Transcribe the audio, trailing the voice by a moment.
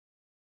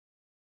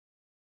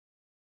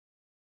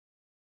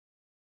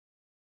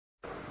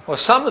Well,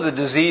 some of the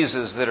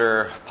diseases that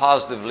are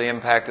positively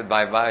impacted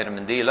by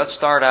vitamin D, let's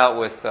start out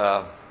with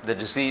the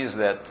disease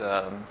that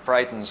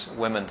frightens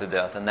women to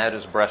death, and that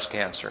is breast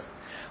cancer.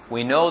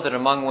 We know that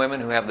among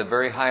women who have the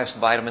very highest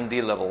vitamin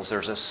D levels,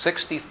 there's a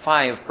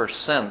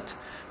 65%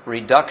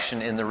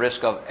 reduction in the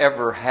risk of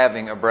ever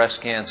having a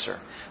breast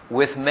cancer.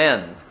 With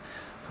men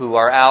who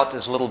are out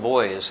as little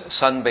boys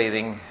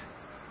sunbathing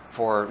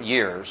for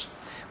years,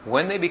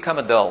 when they become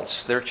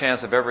adults, their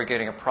chance of ever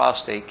getting a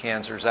prostate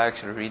cancer is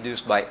actually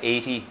reduced by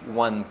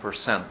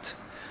 81%.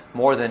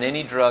 More than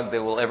any drug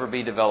that will ever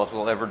be developed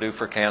will ever do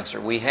for cancer.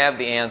 We have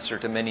the answer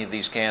to many of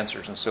these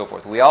cancers and so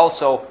forth. We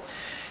also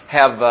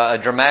have a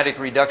dramatic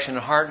reduction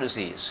in heart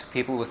disease.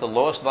 People with the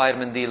lowest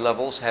vitamin D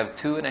levels have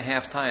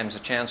 2.5 times the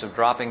chance of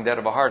dropping dead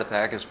of a heart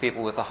attack as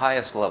people with the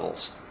highest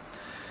levels.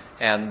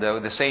 And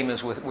the same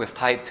is with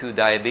type 2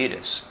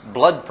 diabetes.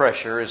 Blood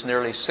pressure is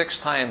nearly 6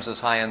 times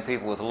as high in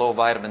people with low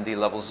vitamin D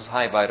levels as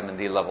high vitamin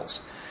D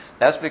levels.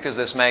 That's because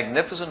this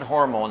magnificent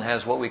hormone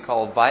has what we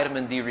call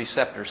vitamin D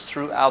receptors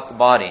throughout the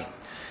body.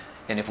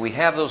 And if we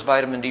have those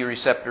vitamin D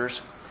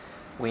receptors,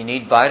 we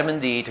need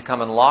vitamin D to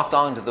come and lock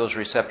onto those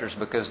receptors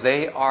because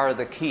they are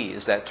the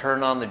keys that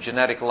turn on the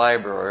genetic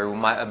library.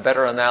 A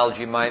better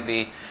analogy might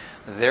be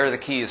they're the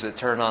keys that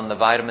turn on the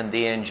vitamin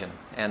D engine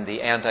and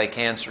the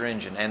anti-cancer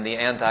engine and the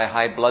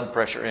anti-high blood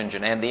pressure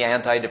engine and the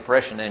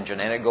anti-depression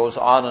engine, and it goes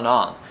on and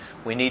on.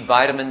 We need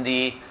vitamin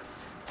D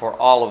for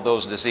all of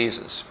those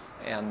diseases.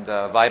 And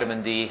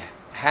vitamin D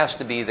has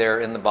to be there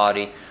in the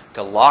body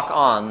to lock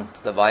on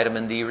to the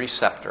vitamin D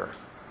receptor.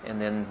 And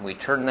then we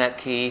turn that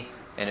key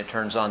and it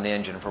turns on the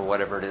engine for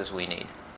whatever it is we need.